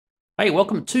Hey,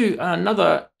 welcome to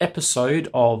another episode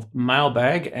of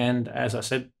Mailbag. And as I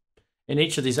said, in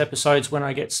each of these episodes, when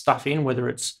I get stuff in, whether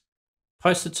it's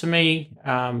posted to me,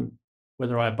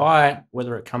 whether I buy it,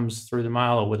 whether it comes through the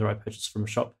mail, or whether I purchase from a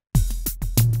shop,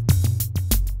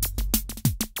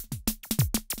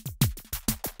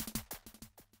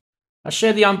 I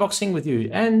share the unboxing with you.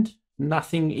 And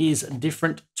nothing is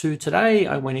different to today.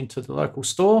 I went into the local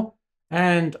store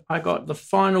and I got the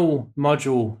final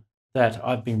module that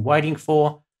I've been waiting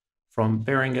for from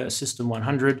Behringer System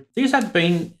 100. These had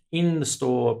been in the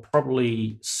store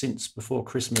probably since before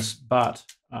Christmas, but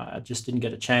I just didn't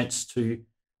get a chance to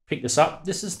pick this up.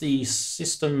 This is the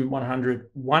System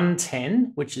 100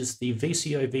 110, which is the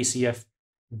VCO VCF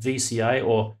VCA,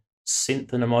 or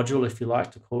synth in a module, if you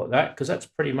like to call it that, because that's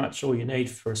pretty much all you need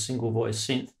for a single voice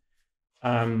synth.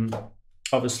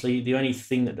 Obviously, the only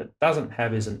thing that it doesn't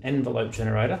have is an envelope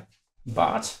generator,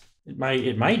 but it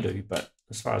may do, but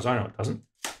as far as I know, it doesn't.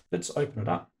 Let's open it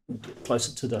up and get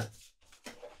closer to the...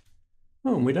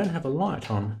 Oh, and we don't have a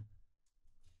light on.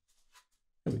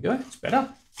 There we go, it's better.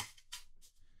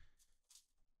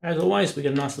 As always, we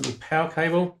get a nice little power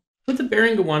cable. With the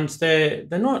Behringer ones, they're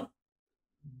not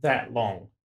that long.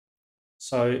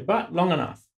 So, but long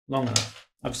enough.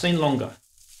 I've seen longer.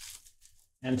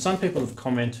 And some people have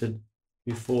commented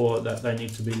before that they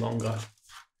need to be longer.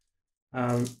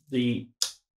 The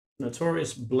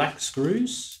notorious black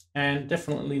screws, and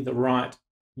definitely the right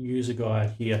user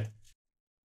guide here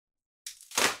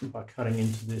by cutting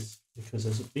into this, because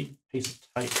there's a big piece of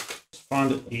tape. Just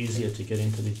find it easier to get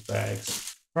into these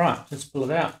bags. Right, let's pull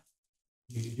it out.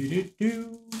 There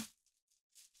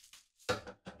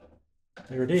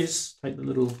it is. Take the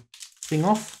little thing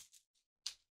off.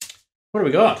 What do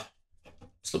we got?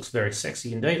 This looks very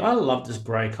sexy indeed. I love this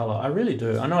grey colour. I really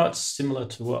do. I know it's similar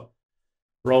to what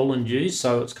Roland used,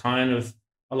 so it's kind of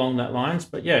along that lines.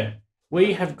 But yeah,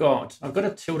 we have got, I've got to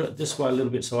tilt it this way a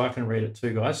little bit so I can read it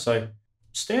too, guys. So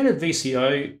standard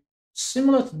VCO,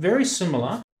 similar, very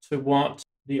similar to what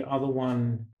the other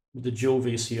one with the dual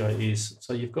VCO is.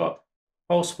 So you've got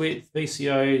pulse width,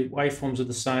 VCO, waveforms are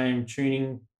the same,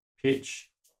 tuning,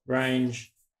 pitch,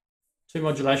 range, 2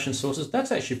 modulation sources.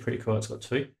 That's actually pretty cool. It's got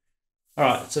 2. All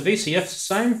right, so VCF is the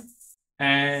same,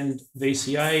 and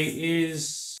VCA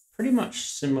is pretty much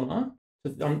similar.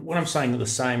 What I'm saying are the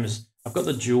same is I've got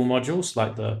the dual modules,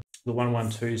 like the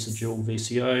 112 is the dual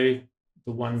VCO,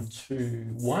 the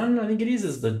 121, I think it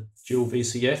is the dual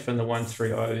VCF, and the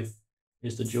 130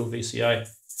 is the dual VCA.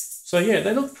 So yeah,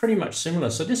 they look pretty much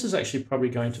similar. So this is actually probably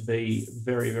going to be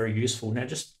very, very useful. Now,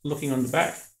 just looking on the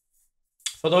back,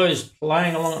 for those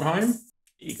playing along at home,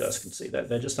 you guys can see that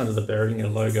they're just under the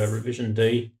Behringer logo, revision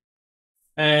D.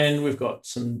 And we've got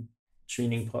some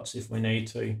tuning pots if we need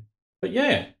to. But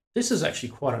yeah, this is actually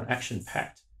quite an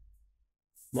action-packed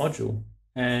module.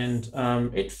 And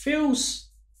it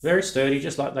feels very sturdy,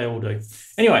 just like they all do.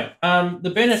 Anyway,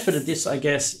 the benefit of this, I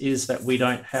guess, is that we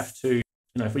don't have to,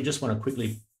 if we just want to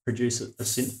quickly produce a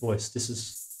synth voice, this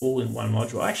is all in one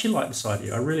module. I actually like this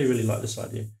idea. I really, really like this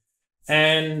idea.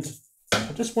 And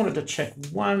I just wanted to check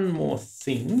one more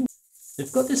thing.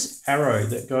 They've got this arrow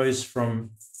that goes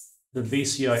from the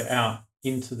VCO out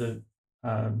into the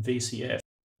VCF,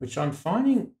 which I'm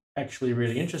finding actually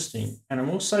really interesting. And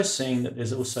I'm also seeing that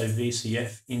there's also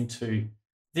VCF into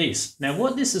this. Now,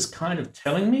 what this is kind of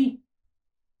telling me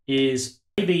is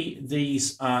maybe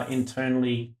these are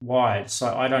internally wired,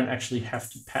 so I don't actually have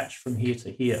to patch from here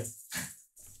to here.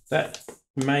 That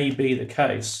may be the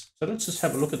case. So let's just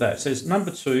have a look at that. It says number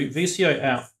 2, VCO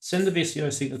out, send the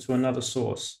VCO signal to another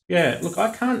source. Yeah, look,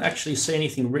 I can't actually see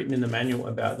anything written in the manual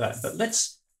about that, but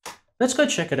let's go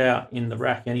check it out in the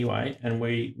rack anyway, and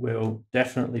we will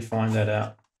definitely find that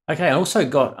out. Okay, I also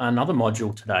got another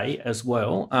module today as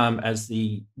well as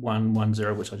the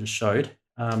 110, which I just showed,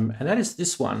 and that is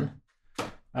this one.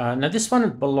 Now this one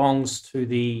belongs to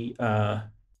the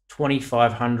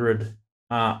 2500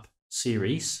 ARP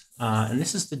series, and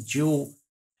this is the dual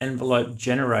envelope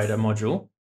generator module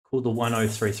called the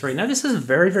 1033. Now this is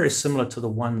very, very similar to the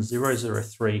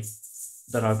 1003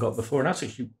 that I got before, and I was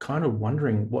actually kind of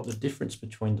wondering what the difference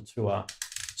between the two are.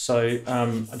 So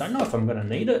I don't know if I'm going to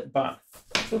need it, but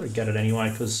I thought I'd get it anyway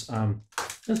because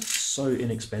they're so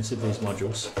inexpensive, these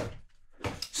modules.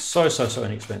 So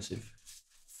inexpensive.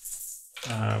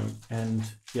 And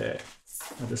yeah,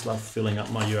 I just love filling up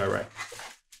my Eurorack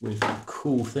with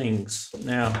cool things.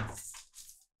 Now,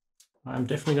 I'm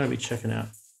definitely going to be checking out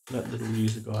that little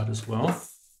user guide as well.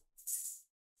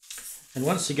 And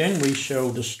once again, we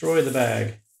shall destroy the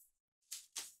bag.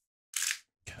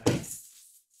 Okay.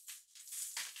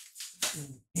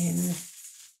 In.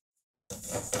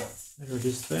 There it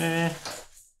is there.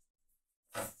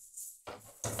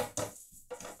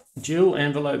 dual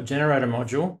envelope generator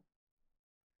module.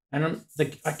 And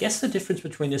I guess the difference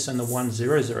between this and the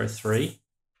 1003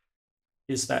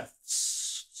 is that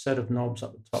set of knobs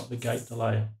up the top, the gate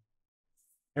delay.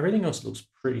 Everything else looks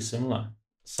pretty similar.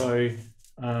 So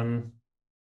in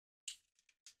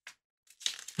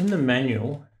the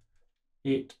manual,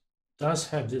 it does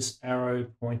have this arrow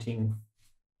pointing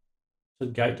to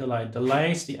the gate delay.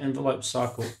 Delays the envelope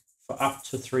cycle for up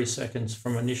to 3 seconds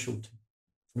from the initial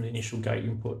gate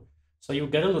input. So you'll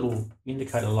get a little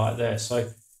indicator light there. So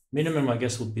minimum, I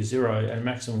guess, would be 0 and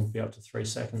maximum would be up to 3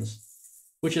 seconds,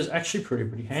 which is actually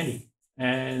pretty handy.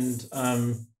 And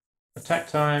attack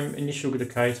time, initial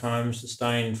decay time,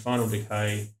 sustain, final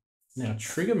decay. Now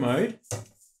trigger mode,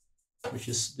 which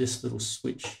is this little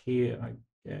switch here, I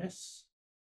guess.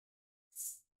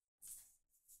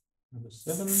 Number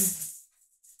 7.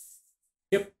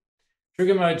 Yep.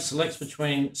 Trigger mode selects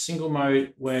between single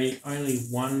mode where only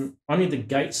the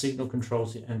gate signal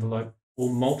controls the envelope, or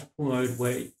multiple mode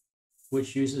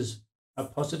which uses a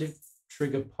positive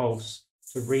trigger pulse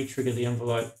to re-trigger the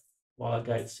envelope while a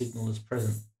gate signal is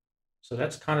present. So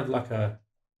that's kind of like a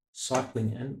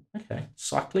cyclic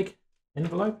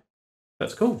envelope.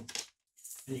 That's cool.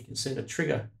 And you can send a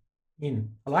trigger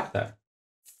in. I like that.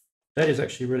 That is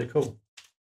actually really cool.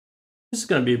 This is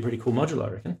going to be a pretty cool module, I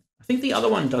reckon. I think the other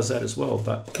one does that as well,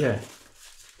 but yeah,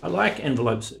 I like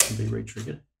envelopes that can be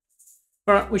re-triggered.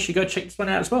 All right, we should go check this one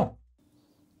out as well.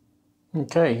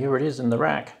 Okay, here it is in the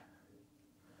rack.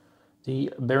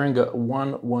 The Behringer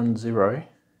 110.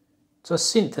 It's a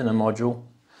synth in a module.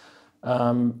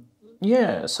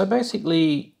 Yeah, so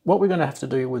basically what we're going to have to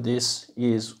do with this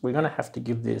is we're going to have to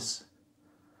give this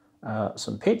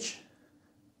some pitch,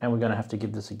 and we're going to have to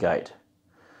give this a gate.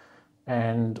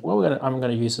 And what I'm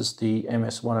going to use is the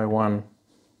MS101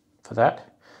 for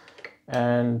that.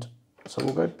 And so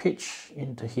we'll go pitch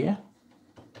into here.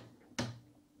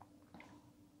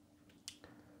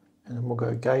 And then we'll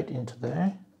go gate into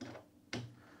there.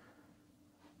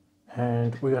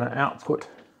 And we're going to output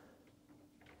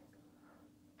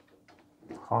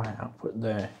high output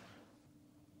there.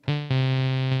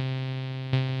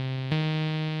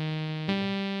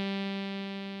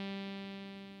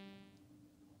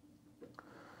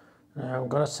 Now I'm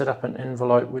going to set up an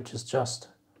envelope which is just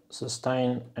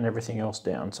sustain and everything else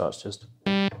down, so it's just...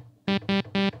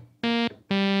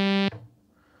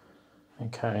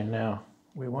 Okay, now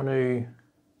we want to...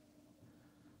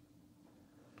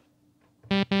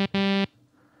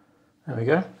 There we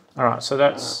go. All right, so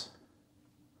that's...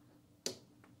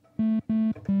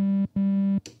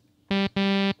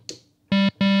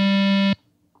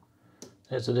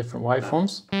 There's the different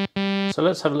waveforms. So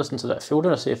let's have a listen to that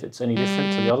filter and see if it's any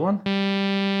different to the other one.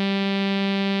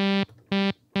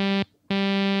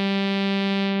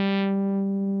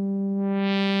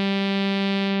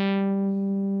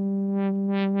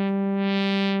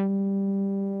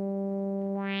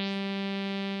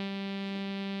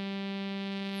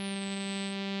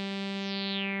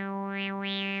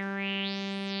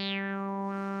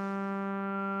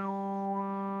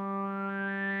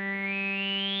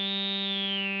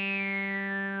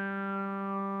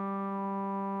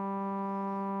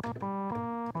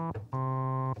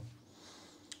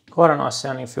 Quite a nice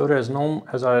sounding filter as normal,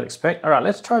 as I'd expect. All right,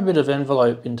 let's try a bit of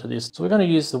envelope into this. So we're going to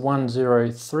use the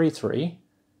 1033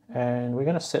 and we're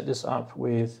going to set this up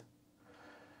with...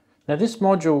 Now this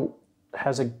module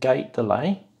has a gate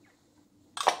delay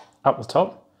up the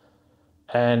top,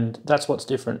 and that's what's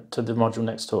different to the module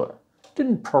next to it.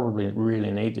 Didn't probably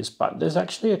really need this, but there's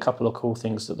actually a couple of cool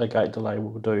things that the gate delay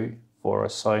will do for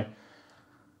us. So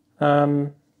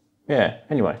yeah,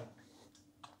 anyway.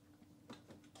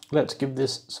 Let's give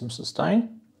this some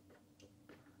sustain.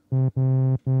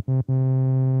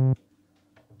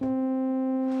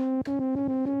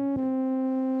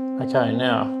 Okay,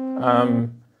 now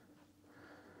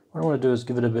what I want to do is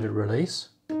give it a bit of release.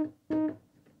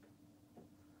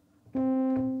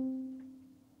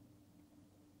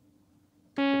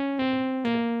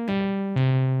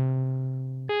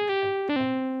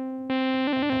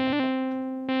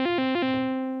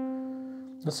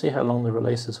 Let's see how long the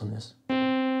release is on this.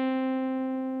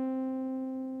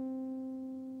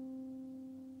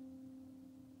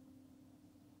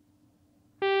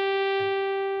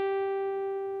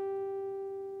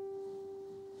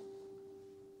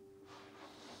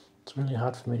 It's really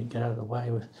hard for me to get out of the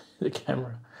way with the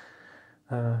camera.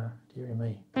 Dearie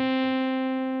me.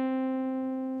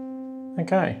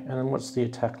 Okay, and then what's the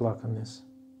attack like on this?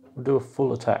 We'll do a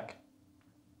full attack.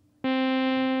 Is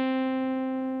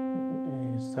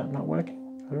that not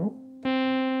working at all?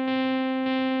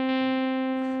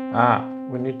 Ah,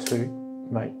 we need to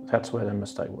make, that's where the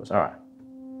mistake was. All right.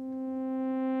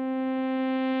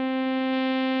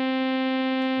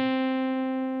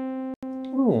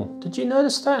 Oh, did you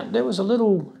notice that? There was a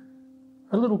little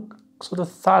sort of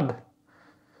thud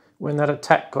when that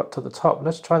attack got to the top.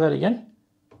 Let's try that again.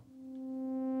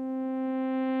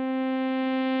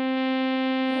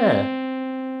 Yeah,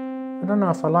 I don't know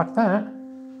if I like that.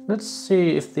 Let's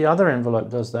see if the other envelope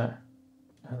does that.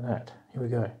 And that, here we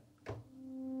go.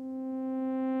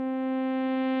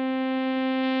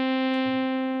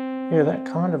 Yeah, that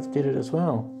kind of did it as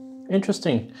well.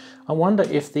 Interesting. I wonder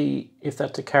if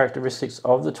that's a characteristics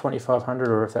of the 2500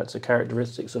 or if that's a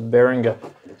characteristics of Behringer.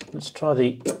 Let's try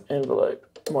the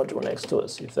envelope module next to it,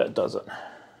 see if that does it.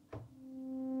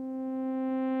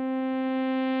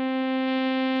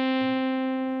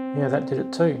 Yeah, that did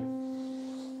it too.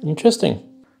 Interesting.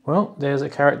 Well, there's a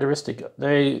characteristic.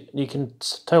 You can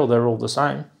tell they're all the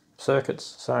same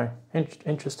circuits, so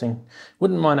interesting.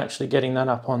 Wouldn't mind actually getting that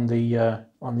up on the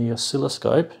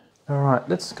oscilloscope. All right,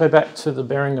 let's go back to the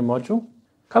Behringer module.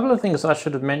 A couple of things I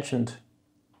should have mentioned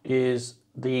is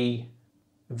the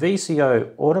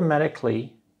VCO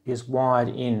automatically is wired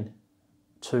in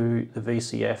to the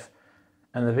VCF,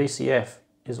 and the VCF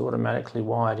is automatically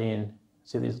wired in.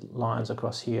 See these lines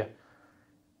across here.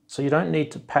 So you don't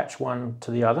need to patch one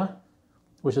to the other,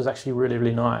 which is actually really,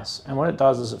 really nice. And what it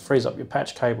does is it frees up your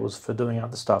patch cables for doing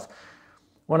other stuff.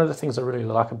 One of the things I really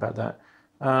like about that.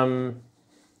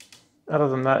 Other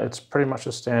than that, it's pretty much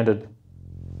a standard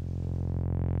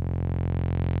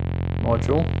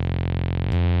module.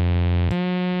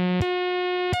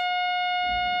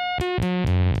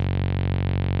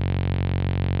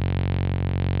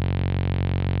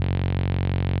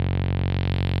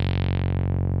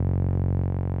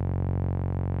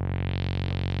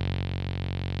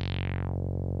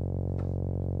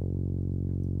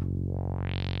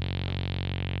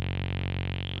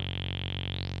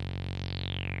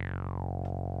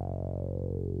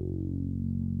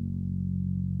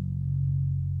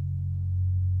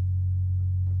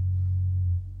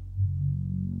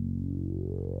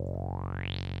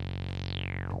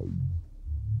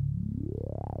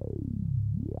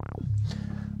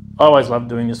 I always love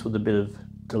doing this with a bit of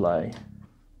delay.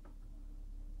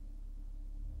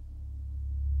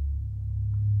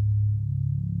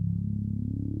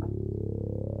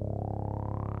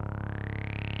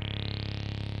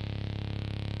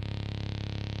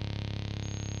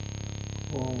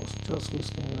 Almost just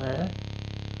listening there.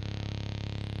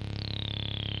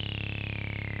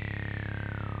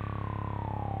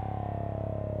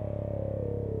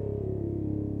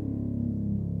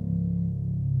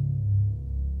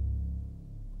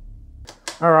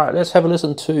 All right, let's have a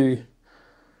listen to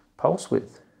pulse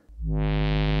width.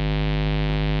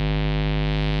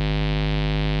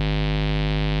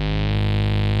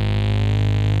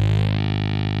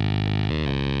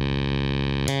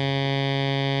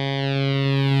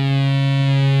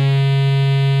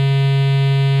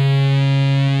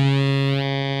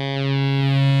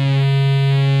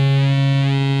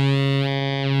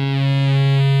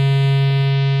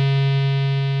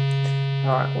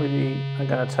 We are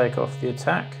going to take off the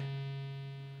attack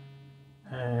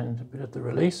and a bit of the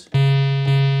release.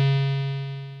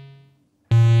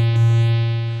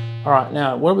 All right,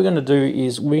 now what we're going to do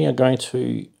is we are going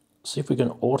to see if we can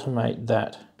automate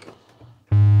that.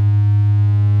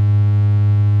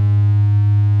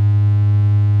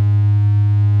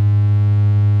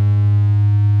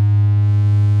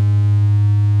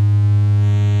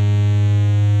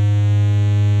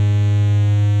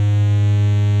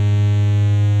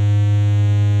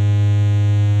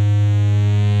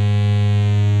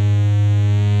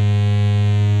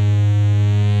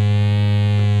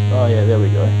 Oh yeah, there we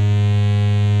go.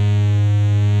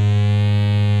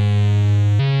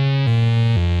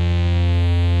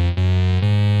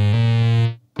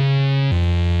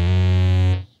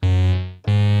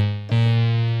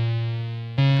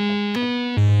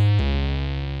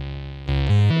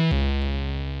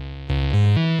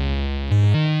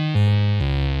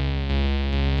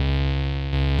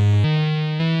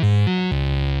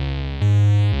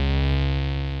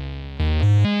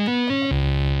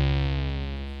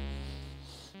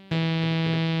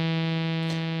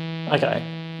 Okay,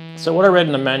 so what I read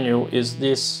in the manual is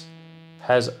this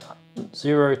has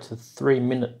 0 to 3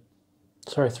 minutes.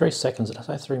 Sorry, 3 seconds. Did I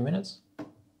say 3 minutes?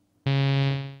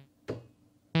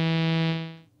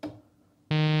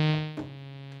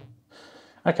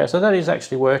 Okay, so that is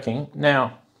actually working.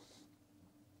 Now,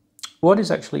 what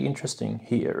is actually interesting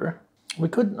here, I'm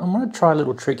going to try a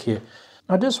little trick here.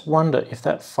 I just wonder if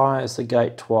that fires the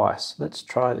gate twice. Let's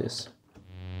try this.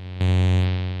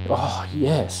 Oh,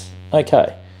 yes.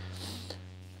 Okay.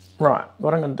 Right,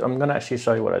 what I'm going to actually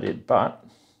show you what I did, but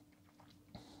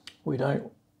we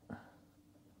don't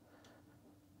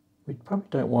we probably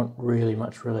don't want really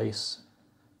much release.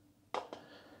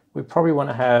 We probably want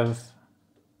to have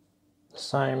the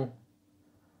same,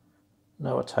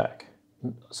 no attack.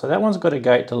 So that one's got a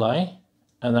gate delay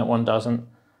and that one doesn't,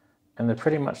 and they're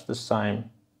pretty much the same.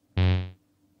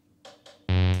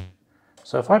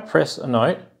 So if I press a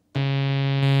note,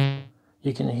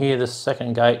 you can hear the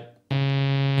second gate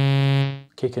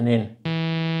kicking in.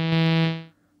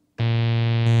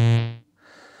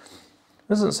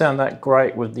 Doesn't sound that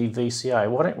great with the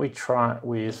VCA. Why don't we try it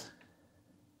with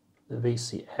the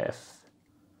VCF?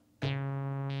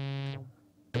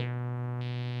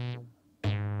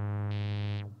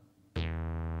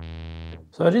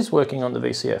 So it is working on the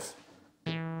VCF.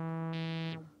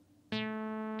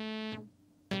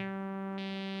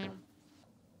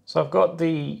 So I've got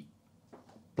the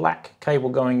black cable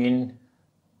going in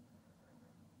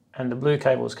and the blue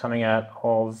cable is coming out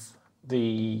of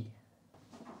the...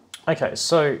 Okay,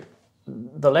 so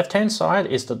the left-hand side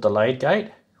is the delayed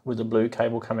gate with the blue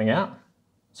cable coming out.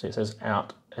 So it says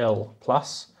out L+.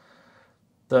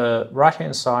 The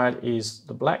right-hand side is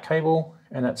the black cable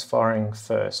and that's firing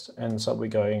first. And so we're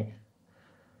going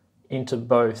into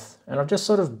both. And I've just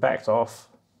sort of backed off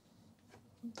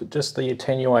just the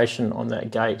attenuation on that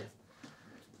gate,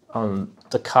 on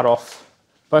the cutoff.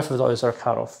 Both of those are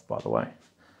cut off, by the way.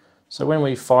 So when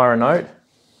we fire a note,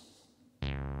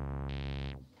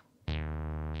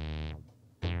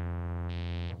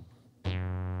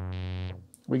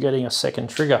 we're getting a second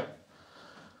trigger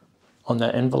on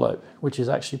that envelope, which is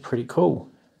actually pretty cool.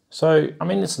 So, I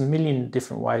mean, there's a million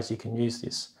different ways you can use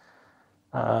this,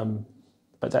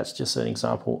 but that's just an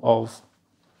example of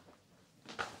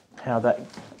how that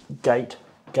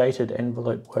gated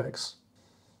envelope works.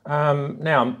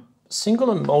 Now,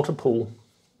 single and multiple.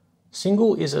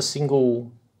 Single is a single,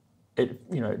 it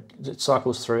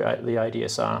cycles through the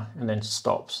ADSR and then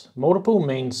stops. Multiple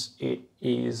means it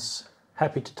is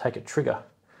happy to take a trigger.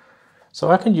 So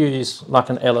I can use like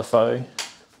an LFO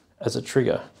as a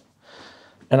trigger,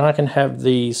 and I can have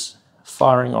these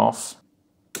firing off.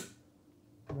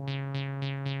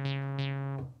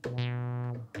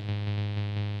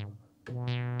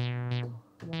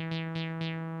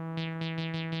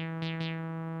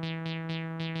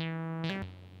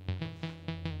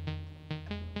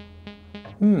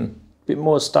 Bit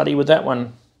more study with that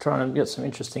one, trying to get some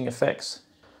interesting effects.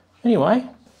 Anyway,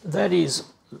 that is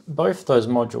both those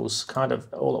modules kind of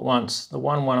all at once, the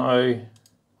 110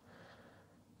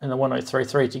 and the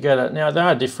 1033 together. Now they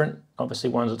are different. Obviously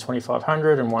one's a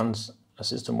 2500 and one's a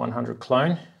System 100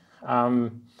 clone.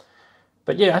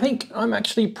 But yeah, I think I'm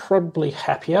actually probably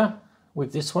happier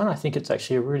with this one. I think it's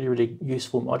actually a really, really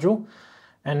useful module.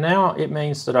 And now it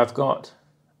means that I've got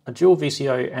a dual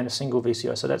VCO and a single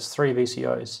VCO. So that's 3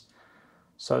 VCOs.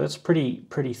 So that's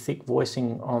pretty thick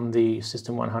voicing on the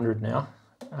System 100 now.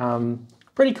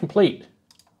 Pretty complete,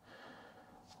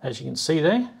 as you can see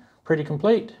there, pretty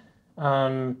complete.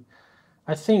 I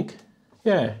think,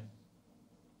 yeah,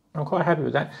 I'm quite happy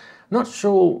with that. Not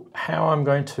sure how I'm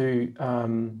going to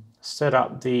set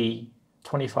up the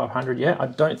 2500 yet. I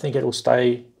don't think it'll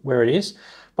stay where it is.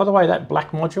 By the way, that black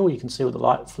module you can see with the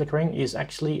light flickering is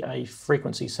actually a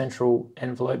frequency central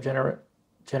envelope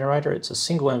generator. It's a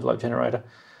single envelope generator,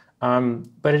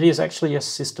 but it is actually a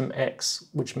System X,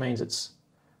 which means it's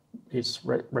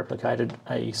replicated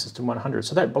a System 100.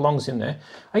 So that belongs in there.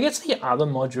 I guess the other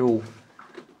module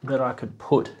that I could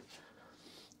put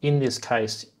in this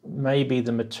case may be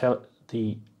the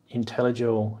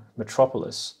IntelliGel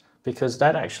Metropolis, because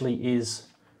that actually is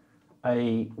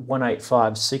a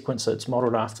 185 sequencer. It's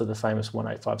modeled after the famous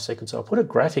 185 sequencer. I'll put a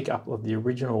graphic up of the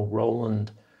original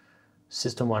Roland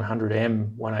System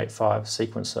 100M 185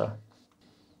 sequencer.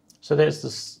 So there's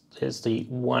the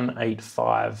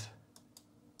 185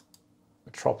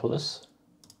 Metropolis.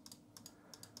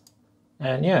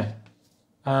 And yeah,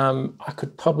 I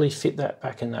could probably fit that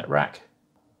back in that rack.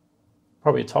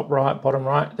 Probably top right, bottom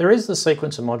right. There is the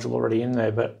sequencer module already in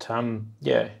there, but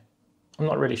yeah, I'm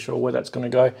not really sure where that's going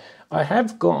to go. I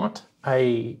have got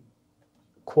a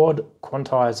quad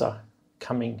quantizer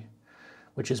coming,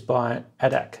 which is by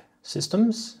ADAC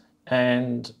Systems,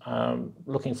 and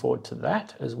looking forward to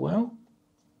that as well.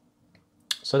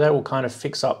 So that will kind of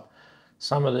fix up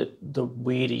some of the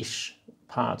weirdish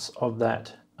parts of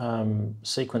that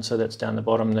sequencer that's down the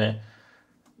bottom there.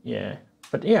 Yeah,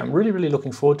 but yeah, I'm really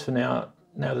looking forward to now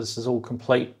this is all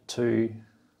complete, to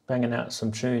banging out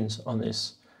some tunes on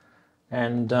this.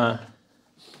 And I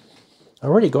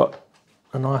already got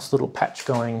a nice little patch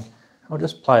going. I'll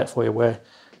just play it for you where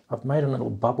I've made a little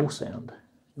bubble sound.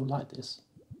 You'll like this.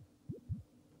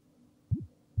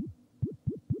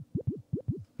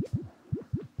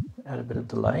 add a bit of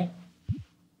delay.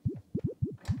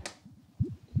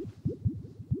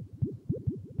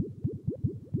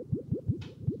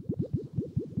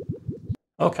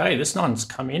 Okay, this one's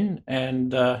come in,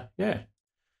 and yeah,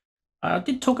 I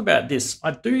did talk about this.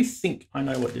 I do think I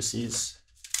know what this is.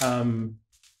 I'm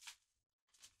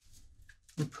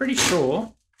pretty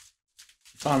sure,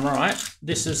 if I'm right,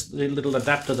 this is the little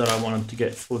adapter that I wanted to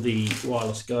get for the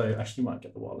wireless Go. Actually, might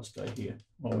get the wireless Go here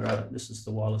while we're at it. This is the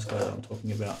wireless Go that I'm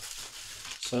talking about.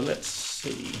 So let's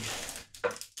see.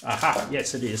 Aha,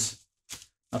 yes it is.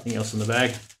 Nothing else in the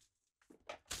bag.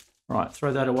 Right,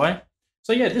 throw that away.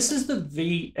 So yeah, this is the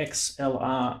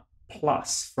VXLR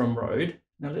Plus from Rode.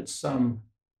 Now let's zoom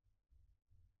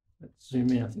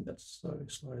in. I think that's so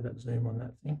slow, that zoom on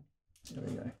that thing. There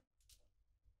we go.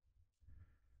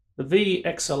 The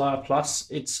VXLR Plus,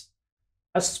 it's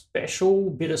a special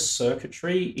bit of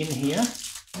circuitry in here. I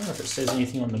don't know if it says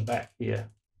anything on the back here.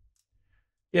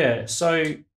 Yeah,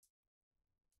 so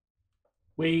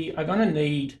we are going to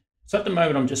need, so at the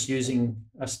moment I'm just using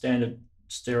a standard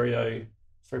stereo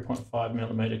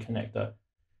 3.5mm connector,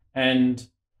 and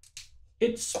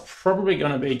it's probably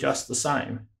going to be just the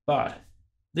same, but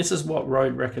this is what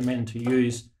Rode recommend to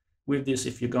use with this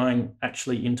if you're going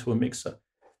actually into a mixer.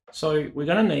 So we're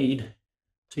going to need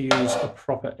to use a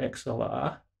proper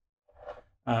XLR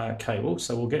cable,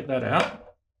 so we'll get that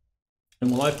out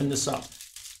and we'll open this up.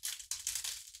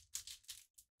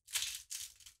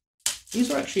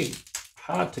 These are actually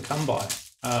hard to come by.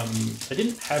 They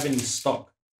didn't have any stock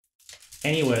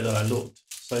anywhere that I looked,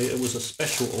 so it was a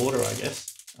special order, I guess.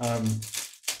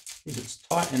 If it's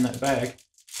tight in that bag,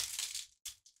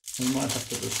 we might have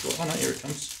to destroy. Oh no, here it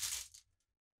comes.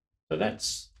 So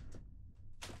that's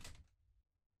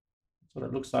what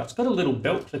it looks like. It's got a little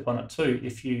belt clip on it too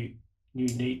if you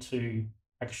need to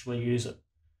actually use it.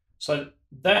 So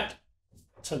that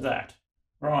to that.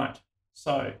 Right.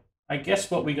 So I guess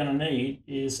what we're going to need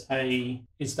is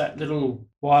that little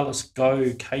wireless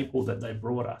Go cable that they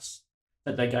brought us,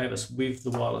 that they gave us with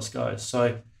the wireless Go.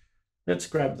 So let's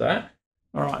grab that.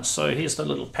 All right, so here's the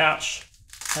little pouch,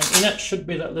 and in it should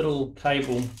be that little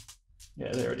cable.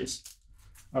 Yeah, there it is.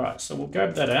 All right, so we'll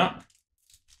grab that out.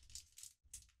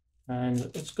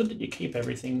 And it's good that you keep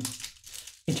everything.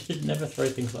 You should never throw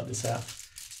things like this out,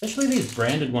 especially these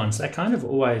branded ones. They kind of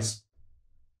always,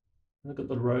 look at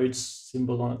the Rode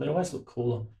symbol on it. They always look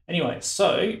cooler. Anyway,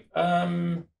 so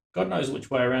God knows which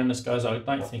way around this goes. I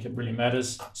don't think it really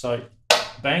matters. So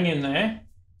bang in there,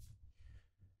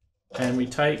 and we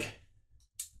take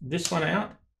this one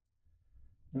out,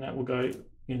 and that will go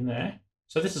in there.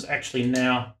 So this is actually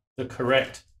now the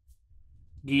correct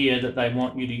gear that they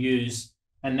want you to use.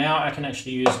 And now I can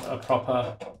actually use a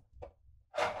proper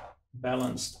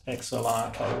balanced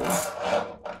XLR cable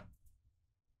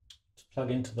to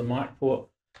plug into the mic port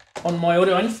on my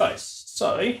audio interface.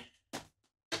 So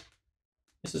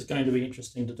this is going to be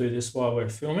interesting to do this while we're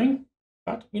filming,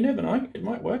 but you never know, it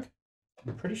might work.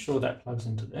 I'm pretty sure that plugs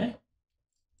into there.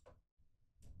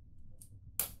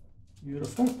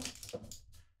 Beautiful.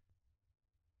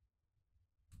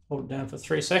 Hold it down for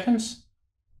 3 seconds.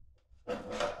 And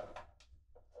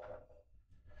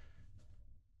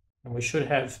we should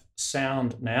have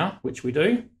sound now, which we do.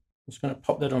 I'm just going to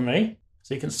pop that on me.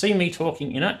 So you can see me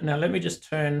talking in it. Now let me just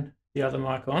turn the other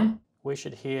mic on. We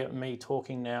should hear me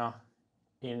talking now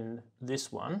in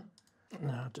this one.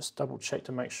 Now just double check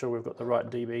to make sure we've got the right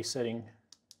dB setting.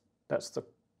 That's the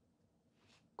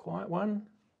quiet one.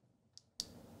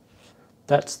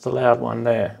 That's the loud one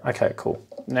there. Okay, cool.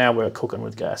 Now we're cooking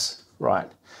with gas.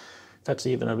 Right. That's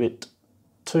even a bit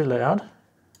too loud.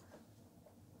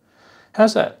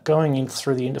 How's that going in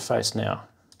through the interface now?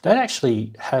 That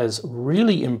actually has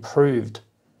really improved.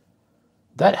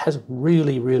 That has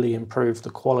really improved the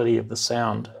quality of the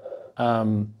sound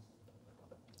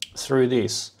through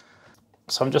this.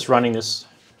 So I'm just running this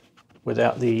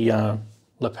without the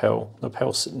lapel.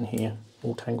 Lapel's sitting here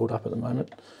all tangled up at the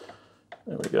moment.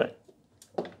 There we go.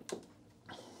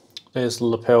 There's the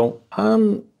lapel.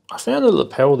 I found the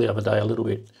lapel the other day a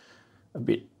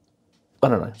bit, I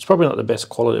don't know, it's probably not the best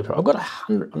quality lapel. I've got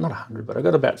 100, not 100, but I've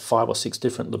got about 5 or 6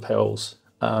 different lapels.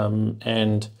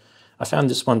 And I found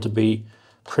this one to be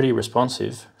pretty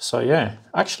responsive. So yeah,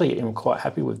 actually I'm quite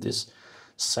happy with this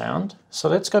sound. So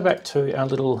let's go back to our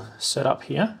little setup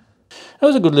here. That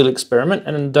was a good little experiment.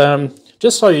 And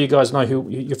just so you guys know,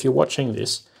 if you're watching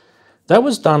this, that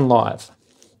was done live.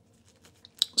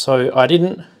 So I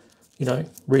didn't,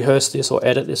 rehearse this or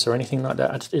edit this or anything like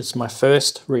that. It's my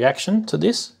first reaction to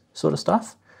this sort of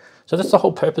stuff. So that's the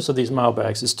whole purpose of these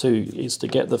mailbags, is to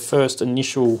get the first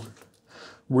initial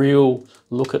real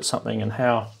look at something and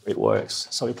how it works.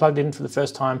 So we plugged in for the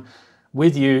first time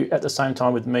with you at the same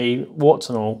time with me, warts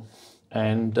and all,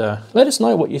 and let us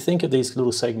know what you think of these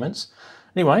little segments.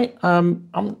 Anyway, I'm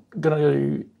going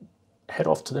to head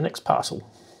off to the next parcel.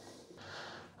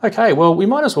 Okay, well, we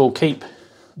might as well keep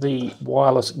the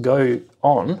wireless go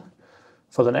on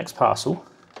for the next parcel.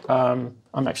 I'm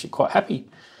actually quite happy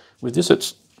with this.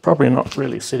 It's probably not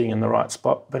really sitting in the right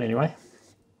spot, but anyway.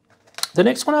 The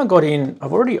next one I got in,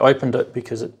 I've already opened it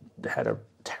because it had a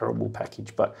terrible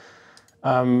package, but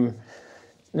now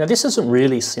this isn't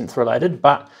really synth related,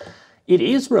 but it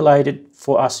is related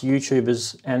for us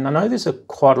YouTubers, and I know there's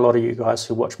quite a lot of you guys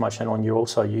who watch my channel and you're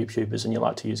also YouTubers and you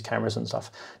like to use cameras and stuff.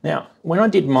 Now, when I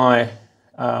did my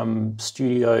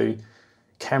studio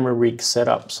camera rig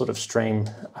setup sort of stream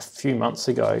a few months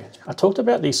ago, I talked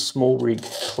about these small rig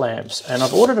clamps, and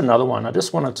I've ordered another one. I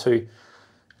just wanted to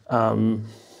hang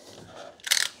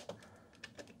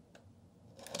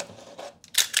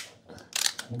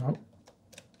on,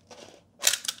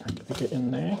 get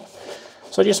in there.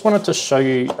 So I just wanted to show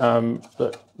you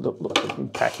the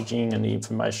packaging and the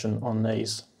information on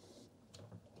these.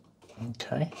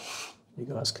 Okay, you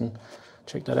guys can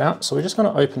check that out. So we're just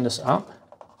going to open this up.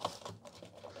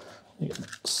 Get the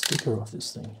sticker off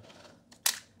this thing.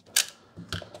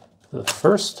 For the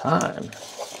first time.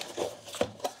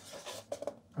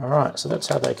 All right, so that's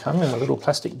how they come in a little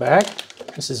plastic bag.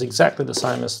 This is exactly the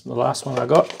same as the last one I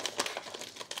got.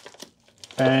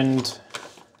 And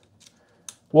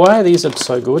why these are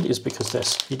so good is because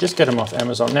you just get them off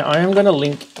Amazon. Now, I am going to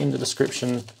link in the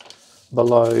description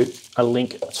below a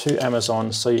link to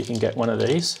Amazon so you can get one of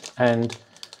these. And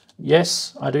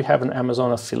yes, I do have an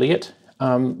Amazon affiliate,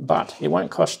 but it won't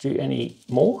cost you any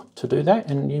more to do that,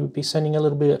 and you'll be sending a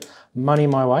little bit of money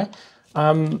my way.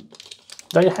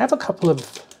 They have a couple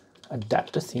of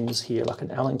adapter things here, like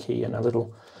an Allen key and a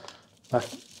little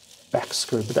back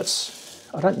screw, but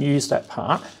I don't use that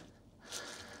part.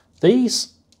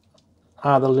 These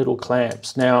are the little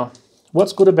clamps. Now,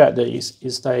 what's good about these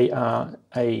is they are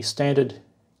a standard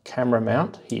camera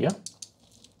mount here,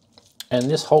 and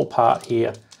this whole part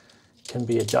here can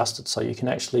be adjusted, so you can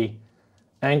actually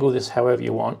angle this however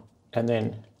you want, and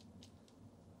then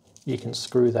you can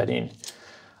screw that in.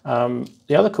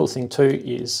 The other cool thing too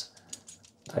is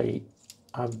they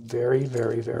are very,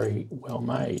 very, very well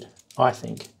made, I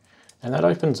think, and that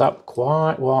opens up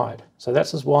quite wide. So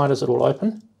that's as wide as it will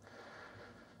open.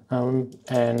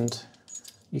 And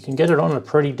you can get it on a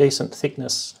pretty decent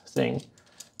thickness thing,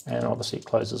 and obviously it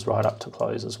closes right up to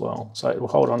close as well. So it will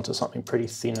hold on to something pretty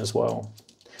thin as well.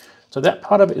 So that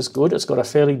part of it is good. It's got a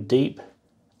fairly deep,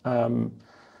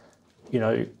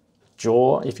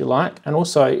 jaw, if you like, and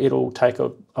also it'll take a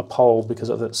pole because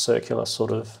of that circular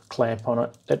sort of clamp on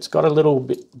it. It's got a little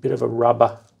bit of a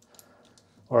rubber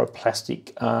or a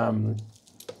plastic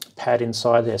pad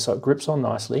inside there, so it grips on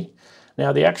nicely.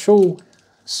 Now, the actual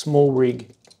small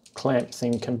rig clamp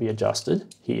thing can be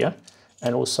adjusted here,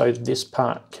 and also this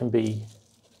part can be,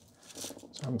 so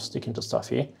I'm sticking to stuff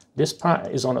here, this part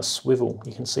is on a swivel.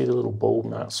 You can see the little ball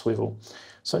mount swivel.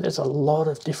 So there's a lot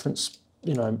of different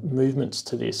movements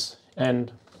to this,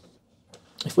 and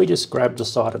if we just grab the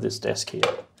side of this desk here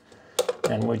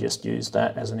and we just use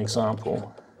that as an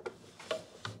example,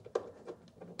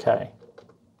 okay,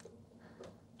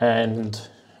 and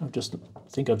I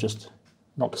think I've just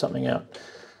knocked something out.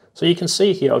 So you can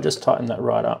see here, I'll just tighten that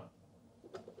right up.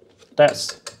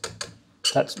 That's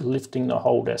lifting the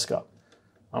whole desk up.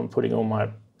 I'm putting all my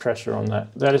pressure on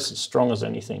that. That is as strong as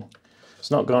anything. It's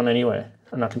not gone anywhere,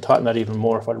 and I can tighten that even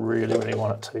more if I really, really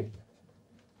want it to.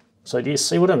 So do you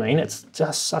see what I mean? It's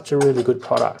just such a really good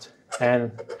product,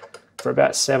 and for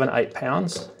about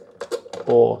 £7–8,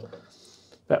 or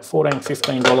about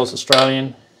 $14–15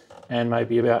 Australian, and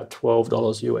maybe about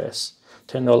 $12 US.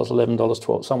 $10, $11,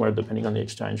 $12, somewhere depending on the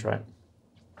exchange rate.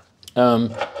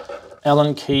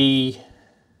 Allen key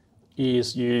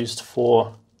is used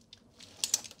for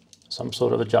some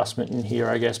sort of adjustment in here,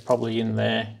 I guess, probably in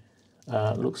there.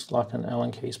 Looks like an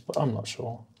Allen key, but I'm not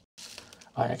sure.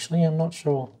 I actually am not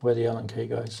sure where the Allen key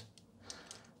goes.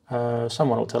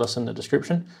 Someone will tell us in the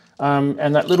description.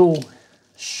 And that little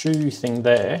shoe thing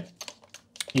there,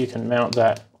 you can mount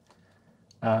that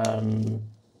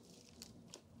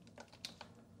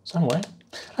somewhere.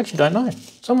 I actually don't know.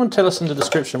 Someone tell us in the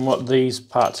description what these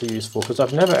parts are used for, because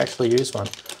I've never actually used one.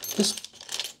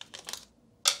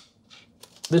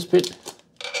 This bit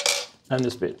and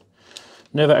this bit.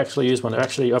 Never actually used one.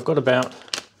 I've got about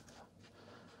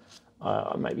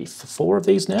maybe 4 of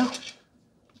these now,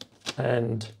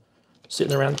 and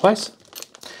sitting around the place.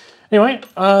 Anyway,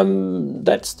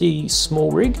 that's the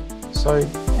small rig. So